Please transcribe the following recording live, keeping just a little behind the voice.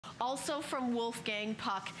also from Wolfgang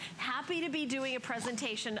Puck. Happy to be doing a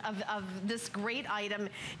presentation of this great item.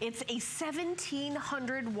 It's a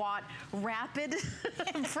 1700 watt rapid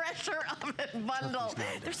pressure oven bundle.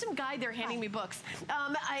 There's some guy there handing me books.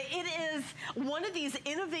 It is one of these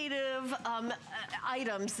innovative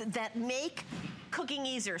items that make cooking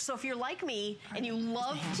easier. So if you're like me and you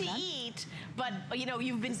love to eat, but you know,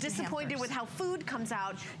 you've been disappointed with how food comes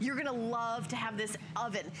out, you're gonna love to have this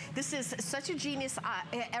oven. This is such a genius,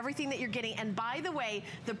 everything that you're getting. And by the way,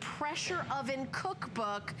 the pressure oven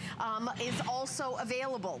cookbook is also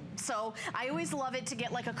available. So I always love it to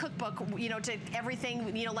get like a cookbook, you know, to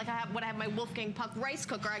everything, you know, like when I have my Wolfgang Puck rice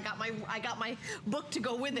cooker, I got my book to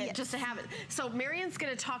go with it, just to have it. So Marion's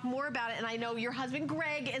gonna talk more about it, and I know your husband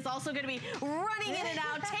Greg is also gonna be running in and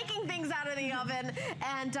out, taking things out of the oven,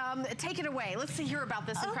 and take it away. Let's hear about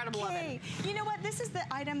this incredible oven. You know what? This is the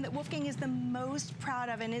item that Wolfgang is the most proud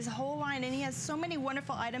of in his whole line, and he has so many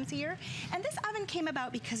wonderful items here. And this oven came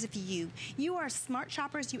about because of you. You are smart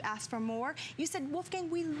shoppers. You asked for more. You said, Wolfgang,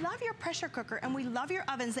 we love your pressure cooker, and we love your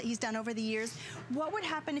ovens that he's done over the years. What would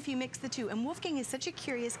happen if you mix the two? And Wolfgang is such a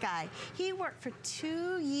curious guy. He worked for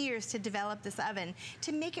 2 years to develop this oven,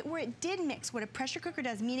 to make it where it did mix what a pressure cooker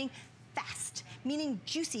does, meaning fast, meaning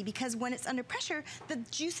juicy, because when it's under pressure, the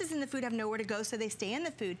juices in the food have nowhere to go, so they stay in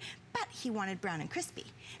the food. But he wanted brown and crispy.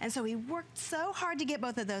 And so he worked so hard to get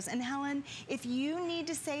both of those. And Helen, if you need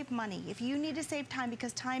to save money, if you need to save time,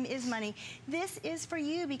 because time is money, this is for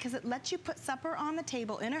you, because it lets you put supper on the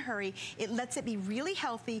table in a hurry. It lets it be really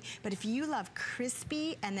healthy. But if you love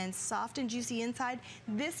crispy and then soft and juicy inside,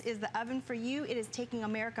 this is the oven for you. It is taking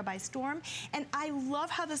America by storm. And I love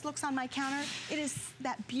how this looks on my counter. It is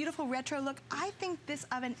that beautiful retro look. I think this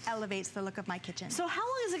oven elevates the look of my kitchen. So how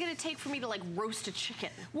long is it gonna take for me to like roast a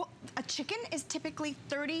chicken? Well, a chicken is typically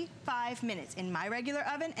 35 minutes. In my regular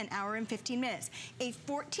oven, an hour and 15 minutes. A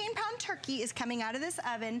 14-pound turkey is coming out of this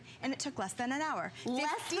oven, and it took less than an hour.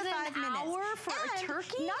 Less than an hour for a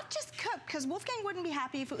turkey? Not just cooked, because Wolfgang wouldn't be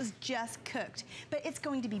happy if it was just cooked. But it's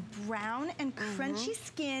going to be brown and crunchy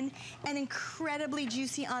skin and incredibly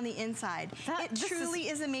juicy on the inside. It truly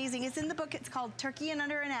is amazing. It's in the book. It's called Turkey in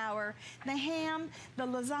Under an Hour. The ham, the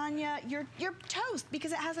lasagna, your toast,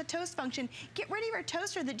 because it has a toast function. Get rid of your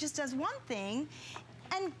toaster that just does one thing,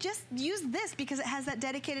 and just use this because it has that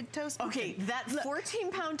dedicated toast function. Okay, that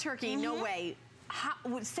 14-pound turkey, no way.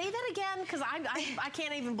 Say that again, because I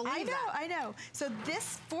can't even believe that. I know. So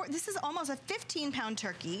this is almost a 15-pound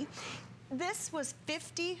turkey. This was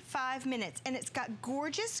 55 minutes, and it's got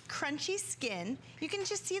gorgeous, crunchy skin. You can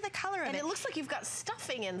just see the color of it. And it looks like you've got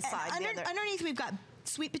stuffing inside. Underneath, we've got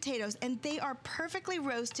sweet potatoes, and they are perfectly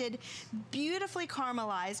roasted, beautifully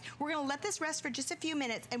caramelized. We're gonna let this rest for just a few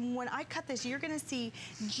minutes, and when I cut this, you're gonna see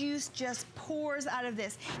juice just pours out of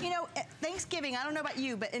this. You know, at Thanksgiving, I don't know about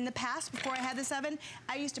you, but in the past, before I had this oven,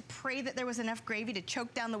 I used to pray that there was enough gravy to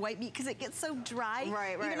choke down the white meat because it gets so dry.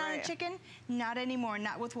 Even on a chicken. Not anymore,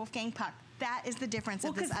 not with Wolfgang Puck. That is the difference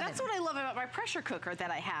of this oven. That's what I love about my pressure cooker that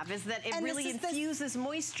I have, is that it really infuses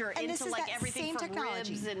moisture into like everything from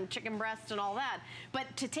ribs and chicken breast and all that. But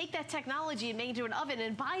to take that technology and make it into an oven,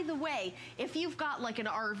 and by the way, if you've got like an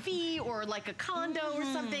RV or like a condo or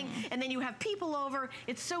something, and then you have people over,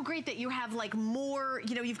 it's so great that you have like more,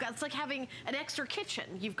 you know, you've got, it's like having an extra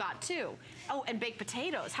kitchen you've got too. Oh, and baked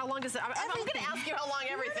potatoes. How long is it? I'm gonna ask you how long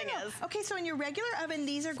everything is. Okay, so in your regular oven,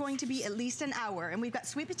 these are going to be at least an hour, and we've got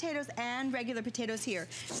sweet potatoes and regular potatoes here.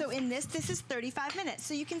 So in this is 35 minutes.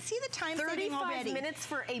 So you can see the time saving already. 35 minutes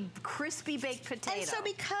for a crispy baked potato. And so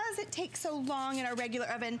because it takes so long in our regular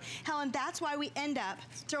oven, Helen, that's why we end up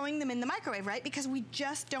throwing them in the microwave, right? Because we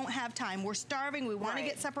just don't have time. We're starving. We want to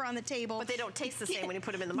get supper on the table. But they don't taste the same when you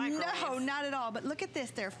put them in the microwave. No, not at all. But look at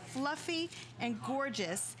this. They're fluffy and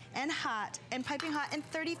gorgeous and hot and piping hot in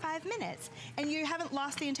 35 minutes. And you haven't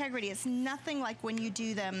lost the integrity. It's nothing like when you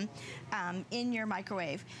do them in your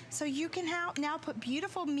microwave. So you can now put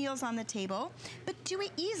beautiful meals on the table, but do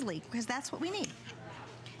it easily, because that's what we need.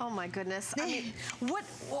 Oh my goodness. I mean, what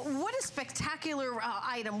a spectacular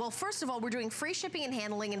item. Well, first of all, we're doing free shipping and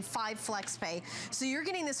handling and 5 flex pay. So you're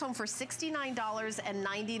getting this home for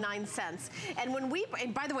 $69.99. And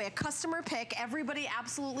and by the way, a customer pick, everybody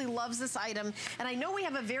absolutely loves this item. And I know we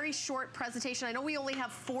have a very short presentation. I know we only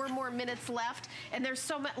have 4 more minutes left, and there's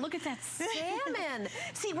so much. Look at that salmon.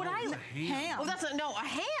 See, what ham. Oh, that's a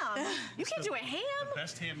ham. You can't do a ham? The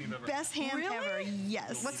best ham you've ever Best ham ever,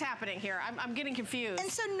 yes. What's happening here? I'm getting confused.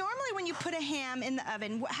 And so normally when you put a ham in the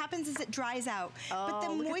oven, what happens is it dries out. But the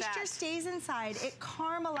moisture stays inside. It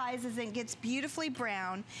caramelizes and gets beautifully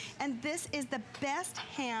brown. And this is the best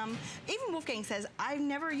ham. Even Wolfgang says, I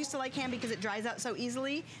never used to like ham because it dries out so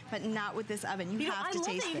easily, but not with this oven. You have to taste this.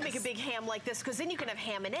 I love that you can make a big ham like this, because then you can have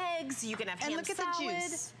ham and eggs, you can have ham salad. And look at the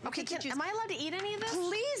juice. Okay, am I allowed to eat any of this?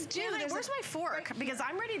 Please do. Where's my fork? Because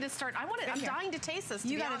I'm ready to start. I'm dying to taste this, to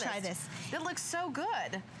be honest. You gotta try this. It looks so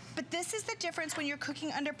good. But this is the difference when you're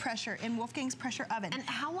cooking under pressure in Wolfgang's pressure oven. And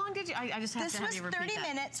how long did you, I just have to have you repeat that. This was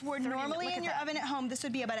 30 minutes, where normally in your oven at home, this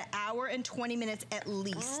would be about an hour and 20 minutes at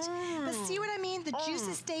least. But see what I mean? The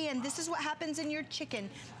juices stay in. This is what happens in your chicken.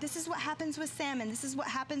 This is what happens with salmon. This is what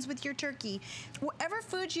happens with your turkey. Whatever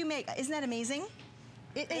food you make, isn't that amazing?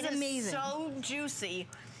 It is amazing. So juicy.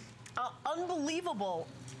 Unbelievable.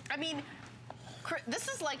 I mean, this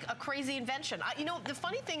is like a crazy invention. You know, the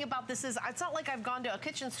funny thing about this is it's not like I've gone to a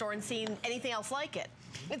kitchen store and seen anything else like it.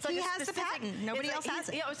 It's like he has the patent. Nobody else has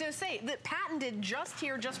it. Yeah, I was going to say, the patented just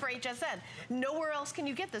here, just for HSN. Nowhere else can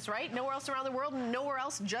you get this, right? Nowhere else around the world, nowhere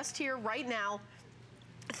else, just here right now.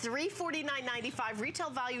 $349.95, retail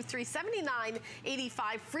value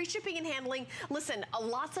 $379.85, free shipping and handling. Listen,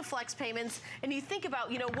 lots of flex payments, and you think about,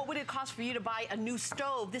 you know, what would it cost for you to buy a new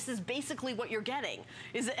stove? This is basically what you're getting,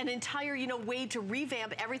 is an entire, you know, way to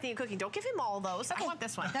revamp everything in cooking. Don't give him all of those. Okay. I want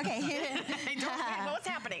this one. Okay. What's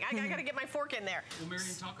happening? I gotta get my fork in there. Well,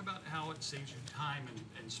 Marion, talk about how it saves you time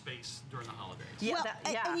and space during the holidays. Yeah,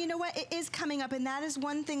 well, and you know what? It is coming up, and that is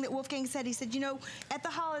one thing that Wolfgang said. He said, you know, at the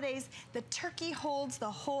holidays, the turkey holds the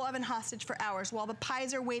whole oven hostage for hours while the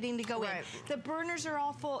pies are waiting to go in. The burners are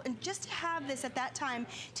all full, and just to have this at that time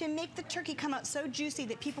to make the turkey come out so juicy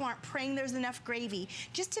that people aren't praying there's enough gravy,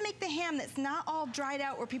 just to make the ham that's not all dried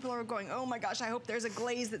out where people are going, oh my gosh, I hope there's a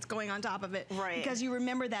glaze that's going on top of it. Because you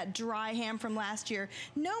remember that dry ham from last year.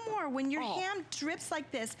 No more. When your ham drips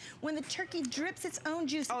like this, when the turkey drips its own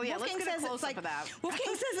juice, Wolfgang says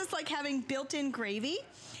it's like having built-in gravy.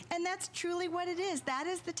 And that's truly what it is. That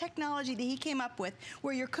is the technology that he came up with,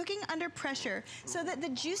 where you're cooking under pressure so that the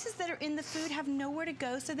juices that are in the food have nowhere to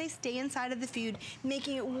go, so they stay inside of the food,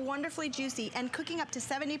 making it wonderfully juicy and cooking up to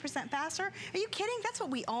 70% faster. Are you kidding? That's what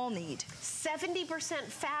we all need. 70%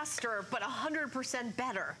 faster, but 100%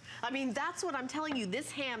 better. I mean, that's what I'm telling you.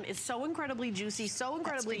 This ham is so incredibly juicy, so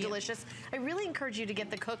incredibly delicious. I really encourage you to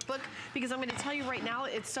get the cookbook, because I'm going to tell you right now,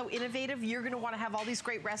 it's so innovative. You're going to want to have all these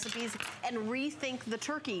great recipes and rethink the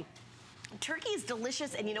turkey. Turkey is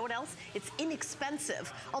delicious, and you know what else? It's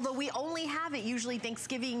inexpensive. Although we only have it usually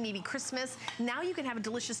Thanksgiving, maybe Christmas. Now you can have a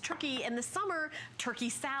delicious turkey in the summer, turkey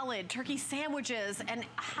salad, turkey sandwiches, and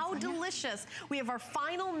how delicious. We have our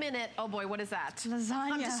final minute. Oh boy, what is that?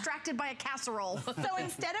 Lasagna. I'm distracted by a casserole. So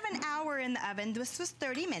instead of an hour in the oven, this was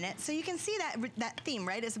 30 minutes. So you can see that theme,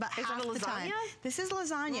 right? It's about half the time. This is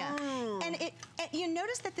lasagna. And you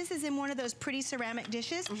notice that this is in one of those pretty ceramic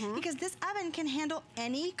dishes, because this oven can handle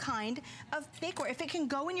any kind of bakeware. If it can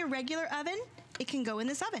go in your regular oven, it can go in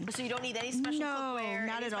this oven. So you don't need any special cookware,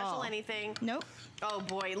 not at all. Anything? Nope. Oh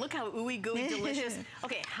boy, look how ooey gooey delicious.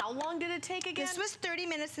 Okay, how long did it take again? This was 30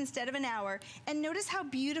 minutes instead of an hour. And notice how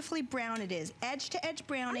beautifully brown it is. Edge to edge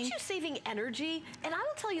browning. Aren't you saving energy? And I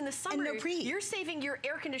will tell you, in the summer, and no preheat. You're saving your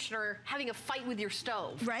air conditioner having a fight with your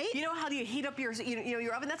stove. Right? You know how do you heat up your,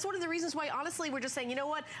 your oven? That's one of the reasons why, honestly, we're just saying, you know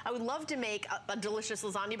what? I would love to make a delicious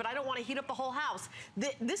lasagna, but I don't want to heat up the whole house.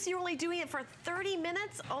 This, you're only doing it for 30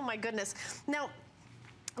 minutes? Oh my goodness. Now,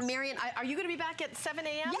 Marion, are you going to be back at 7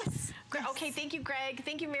 a.m.? Yes. Okay, thank you, Greg.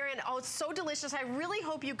 Thank you, Marion. Oh, it's so delicious. I really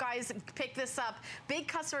hope you guys pick this up. Big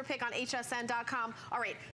customer pick on hsn.com. All right,